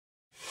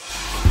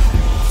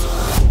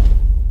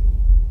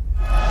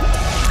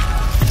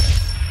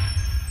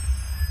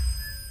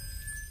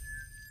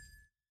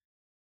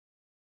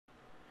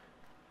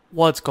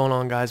What's going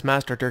on, guys?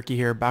 Master Turkey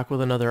here, back with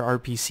another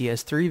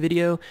RPCS3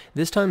 video,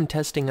 this time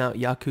testing out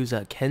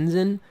Yakuza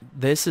Kenzan.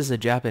 This is a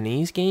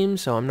Japanese game,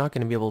 so I'm not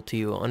going to be able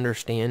to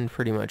understand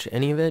pretty much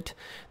any of it.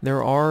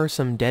 There are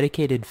some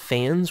dedicated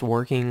fans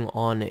working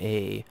on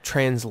a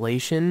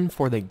translation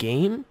for the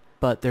game,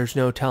 but there's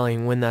no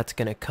telling when that's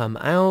going to come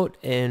out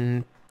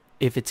and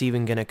if it's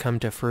even going to come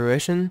to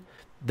fruition.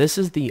 This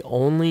is the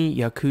only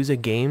Yakuza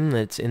game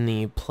that's in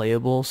the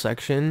playable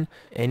section.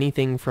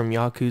 Anything from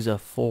Yakuza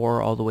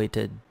 4 all the way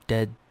to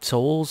Dead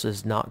Souls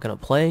is not going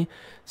to play.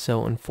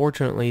 So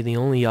unfortunately, the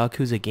only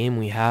Yakuza game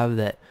we have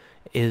that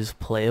is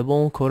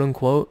playable, quote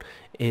unquote,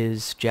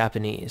 is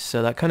Japanese.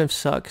 So that kind of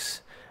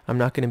sucks. I'm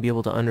not going to be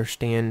able to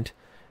understand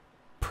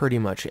pretty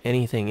much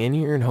anything in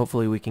here, and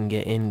hopefully we can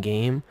get in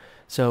game.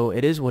 So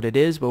it is what it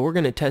is, but we're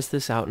going to test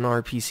this out in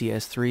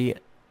RPCS3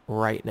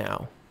 right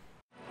now.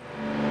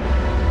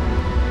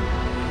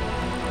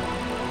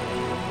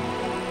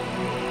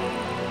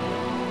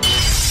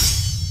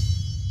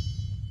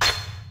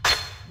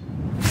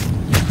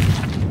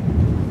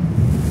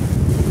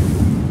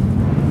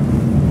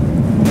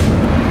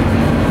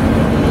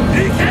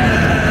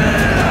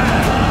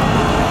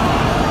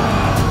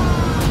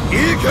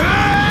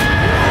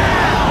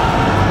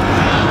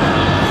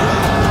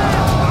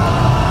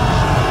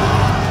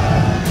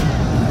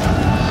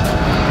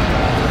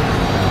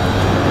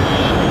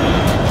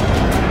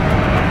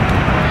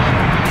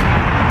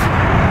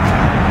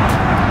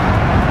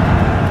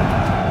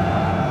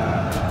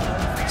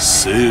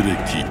西暦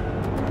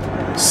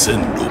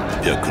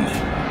1600年、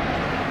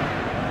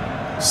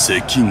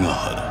関ヶ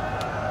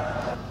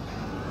原、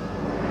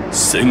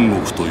戦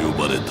国と呼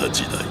ばれた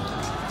時代、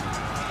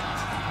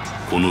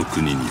この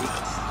国に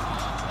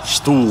は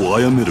人を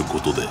殺めるこ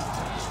とで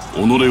己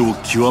を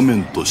極め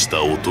んとし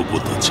た男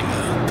たちがい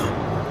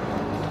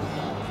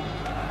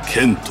た。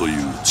剣とい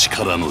う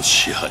力の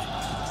支配、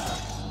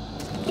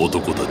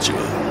男たち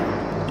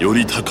はよ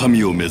り高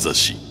みを目指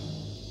し、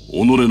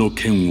己の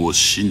剣を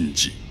信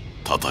じ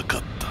戦っ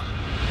た。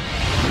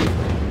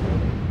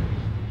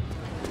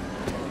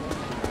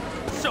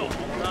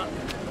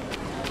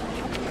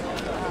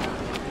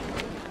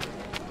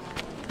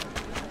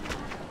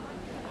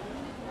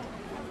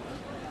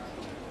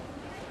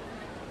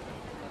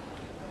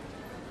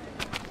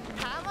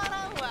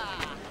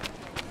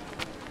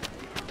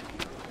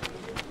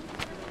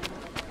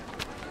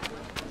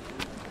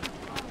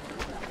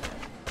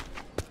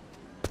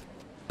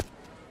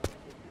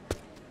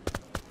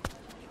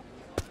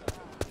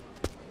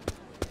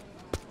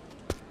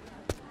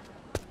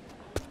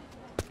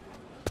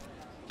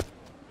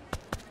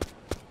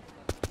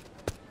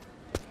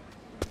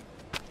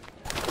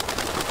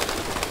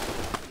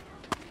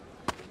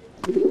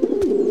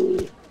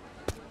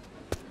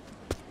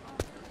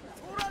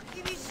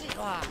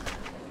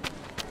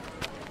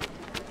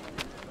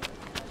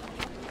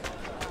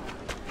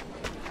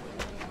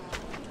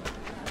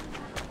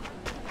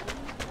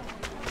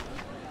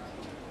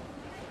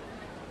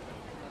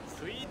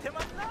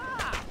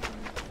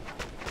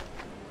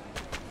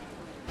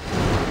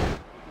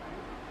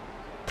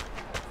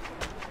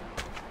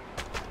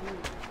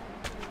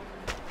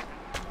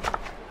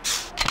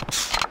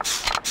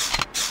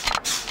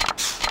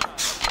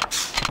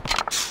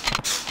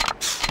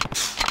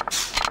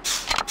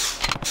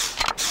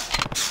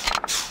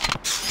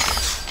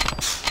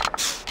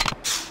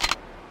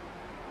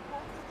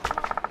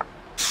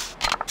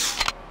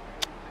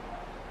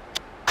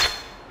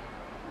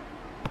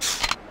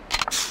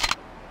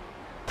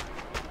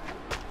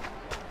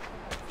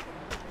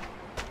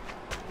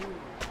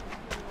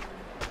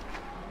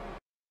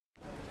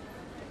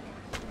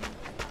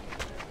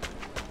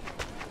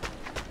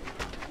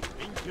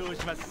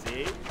します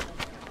ぜ。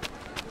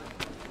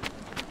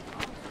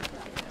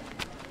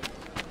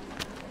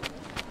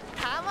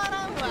たま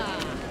らんわ。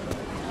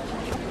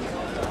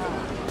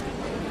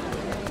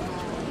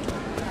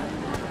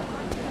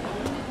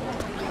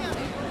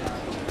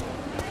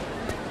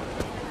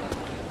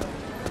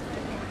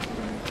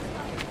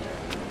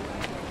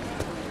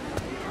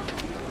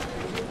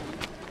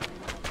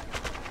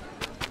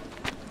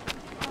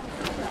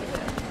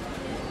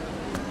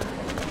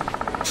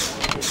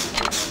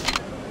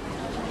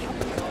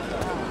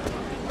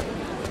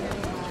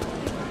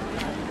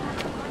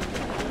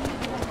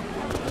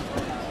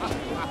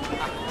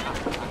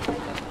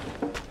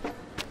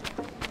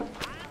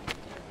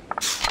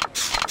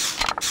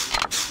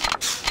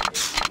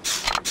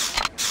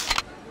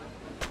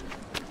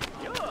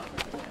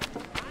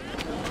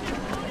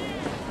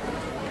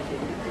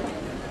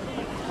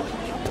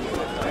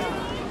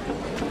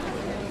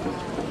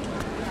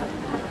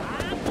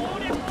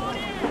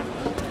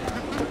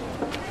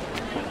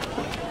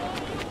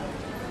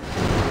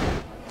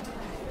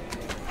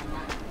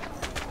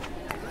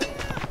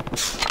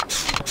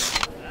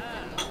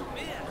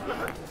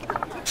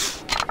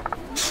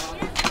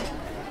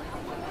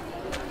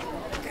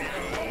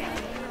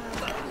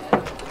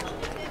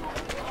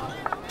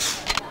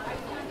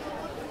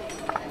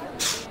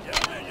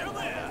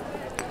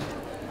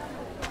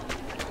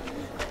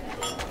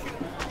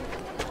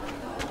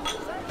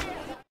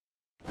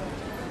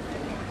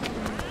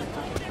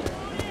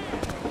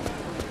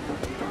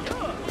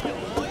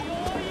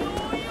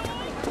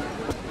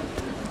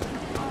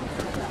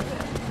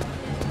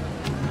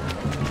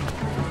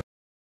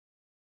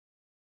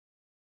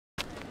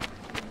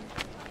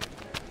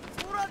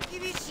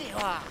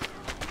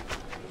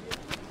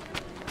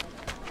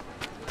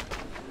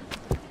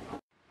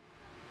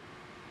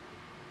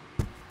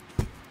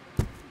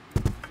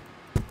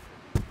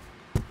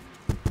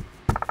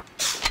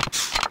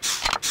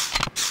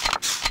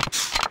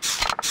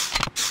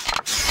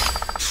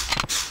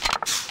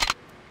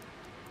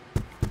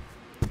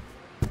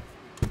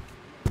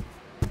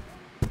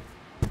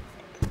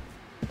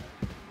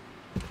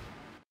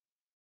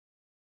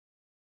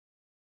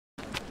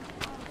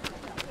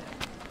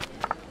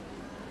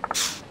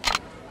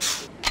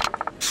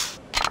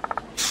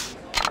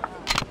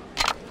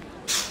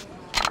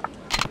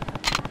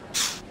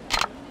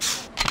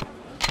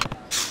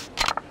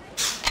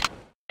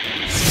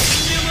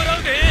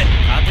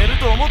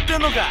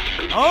のか。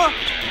あ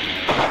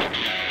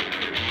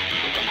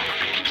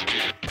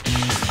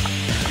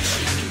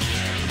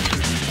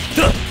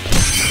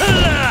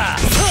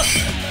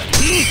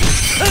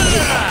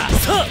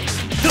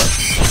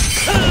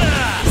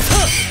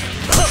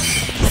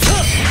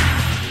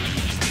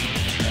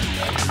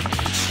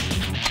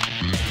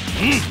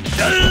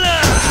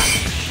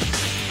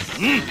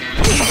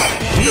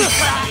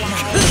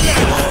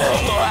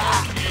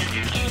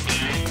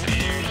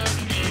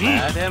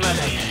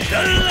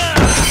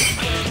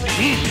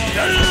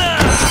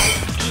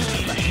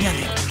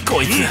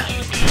こいつ。ま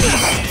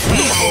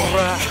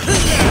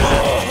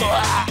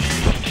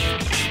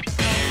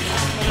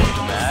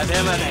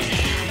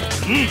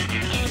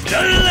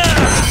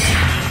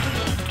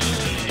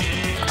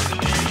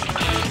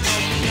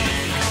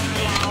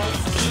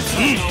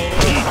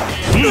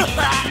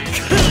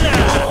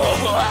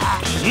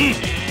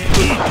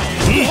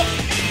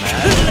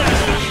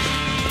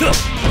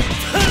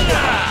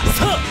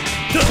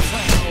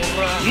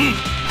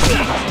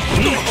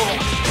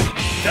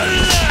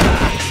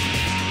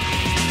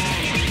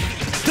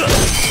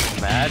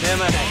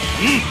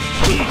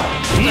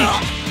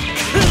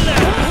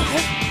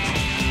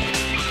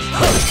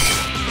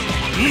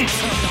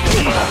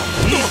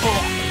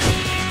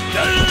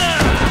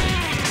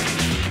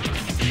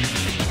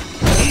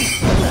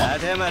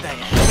だまだ。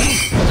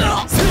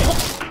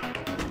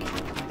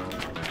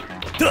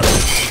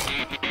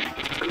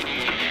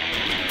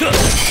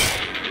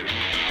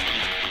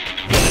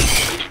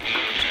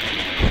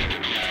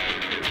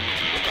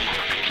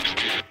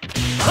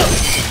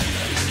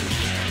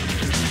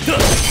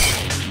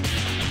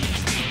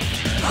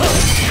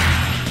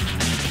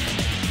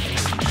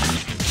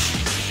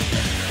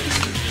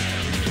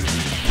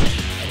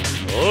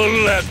お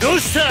らどう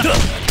した。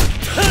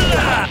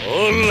お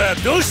ら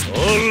どうした。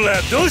お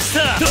らどうし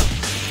た。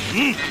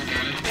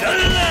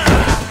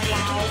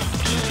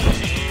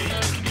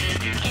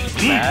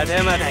ま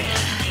だまだや。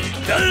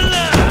お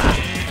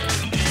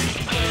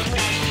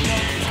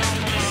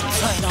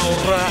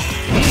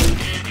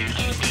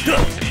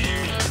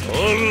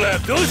ら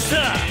どうした。おらどうした。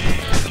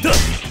どうし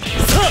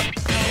た。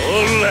お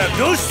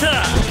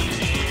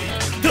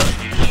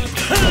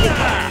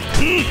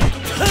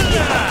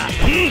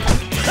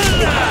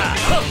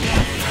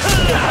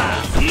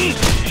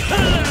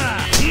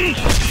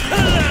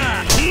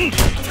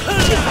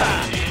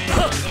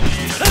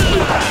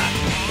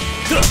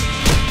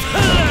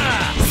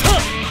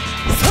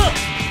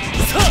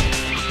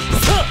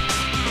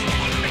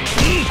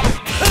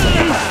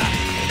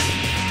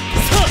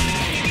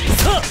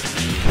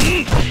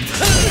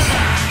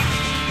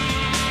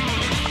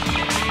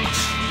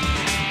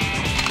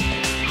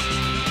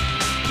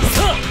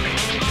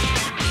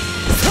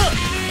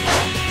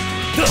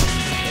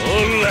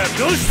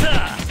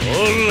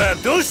ら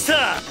どうし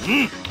た。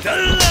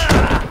誰だ。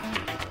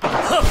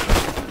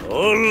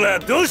おら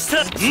どうした。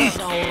ま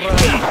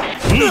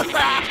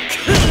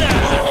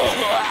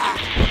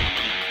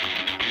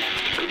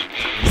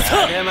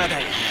だまだ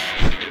や。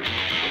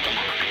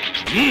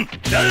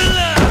誰だ。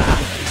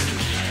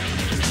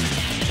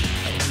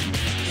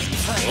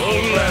お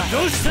ら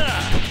どうした。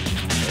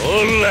お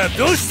ら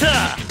どうした。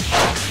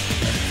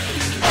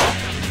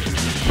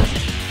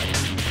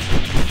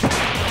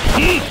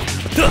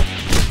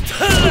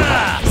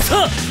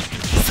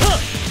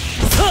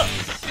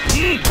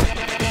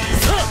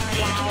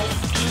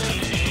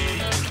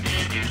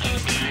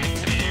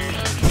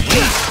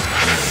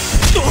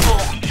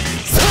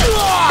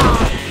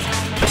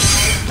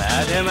ま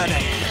だまだや。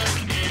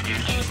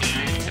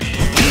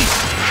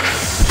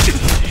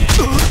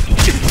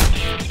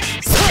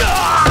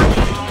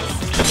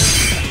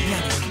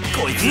こ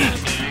いつ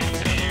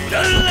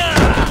誰だ。ま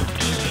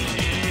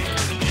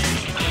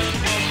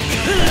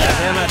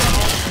だまだ。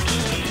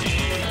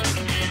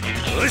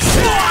よっし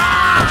ゃ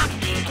ー。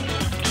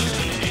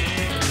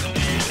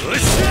よっ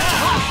しゃー。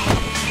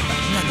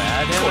ま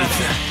だま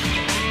だ。